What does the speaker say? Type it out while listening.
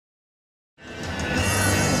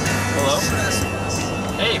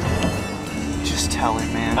tell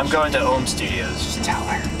her, man. I'm going to Ohm Studios. Just tell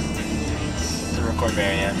her. To record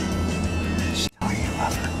Maryann. Just tell her you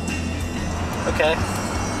love her. Okay.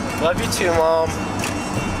 Love you too, Mom.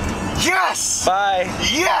 Yes! Bye.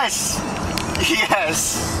 Yes!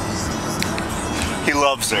 Yes! He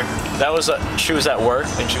loves her. That was she was at work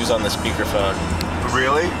and she was on the speakerphone.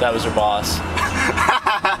 Really? That was her boss.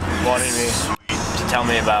 Wanting me to tell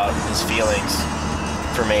me about his feelings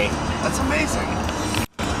for me. That's amazing.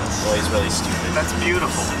 Well, he's really stupid. That's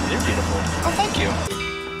beautiful. You're beautiful. Oh, thank you.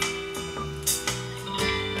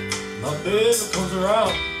 My baby comes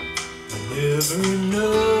around. Never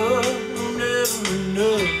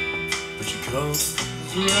enough, but she comes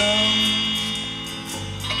around.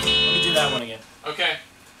 Let me do that one again. Okay.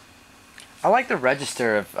 I like the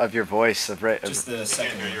register of your voice. Just the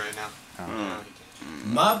second Hear one. you right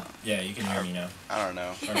now. Yeah, you can hear me now. I don't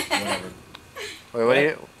know. Or whatever. Wait, what do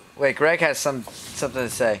you? Wait, Greg has something to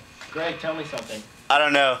say. Greg, tell me something. I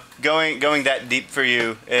don't know. Going that deep for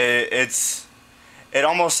you, it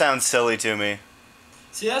almost sounds silly to me.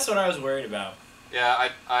 See, that's what I was worried about. Yeah,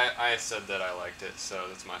 I said that I liked it, so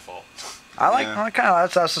that's my fault. I like. Yeah. I kind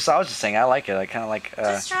of. I was just saying. I like it. I kind of like.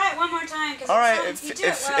 Just try it one more time. All right,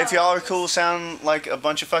 if y'all are cool, sound like a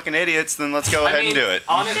bunch of fucking idiots, then let's go ahead and do it.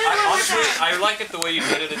 Honestly, I like it the way you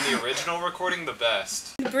did it in the original recording the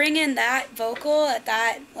best. Bring in that vocal at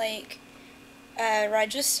that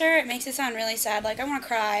register. It makes it sound really sad. Like I want to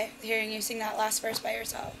cry hearing you sing that last verse by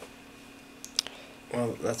yourself.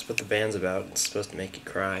 Well, that's what the band's about. It's supposed to make you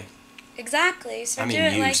cry. Exactly. So I do mean,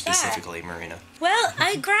 it you like specifically, Marina. that. Well,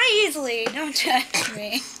 I cry easily. Don't judge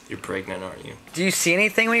me. You're pregnant, aren't you? Do you see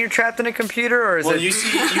anything when you're trapped in a computer, or is Well, it? you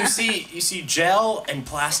see gel and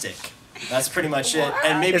plastic. That's pretty much it,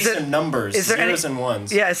 and maybe Is it- some numbers, is there zeros any- and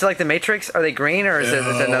ones. Yeah, is it like the Matrix? Are they green, or is it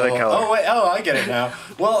another color? Oh wait, oh I get it now.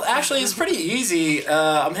 Well, actually, it's pretty easy.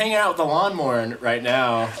 I'm hanging out with the lawnmower right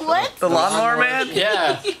now. What? The lawnmower man?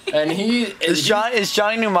 Yeah, and Is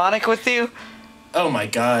Johnny Mnemonic with you? Oh my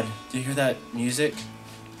God! Do you hear that music?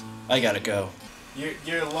 I gotta go.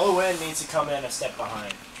 Your low end needs to come in a step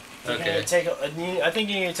behind. Okay. I think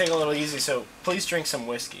you need to take a little easy. So please drink some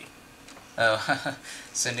whiskey. Oh,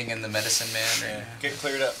 sending in the medicine man right now. Get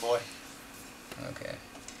cleared up, boy. Okay.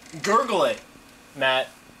 Gurgle it, Matt.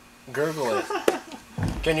 Gurgle it.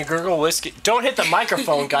 Can you gurgle whiskey? Don't hit the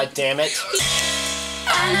microphone, goddammit.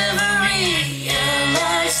 I never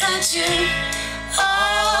realized that you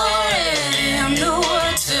already knew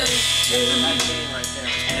what to do.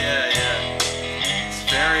 Yeah. It's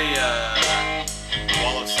very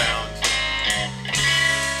wall of sound.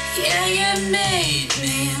 Yeah, you made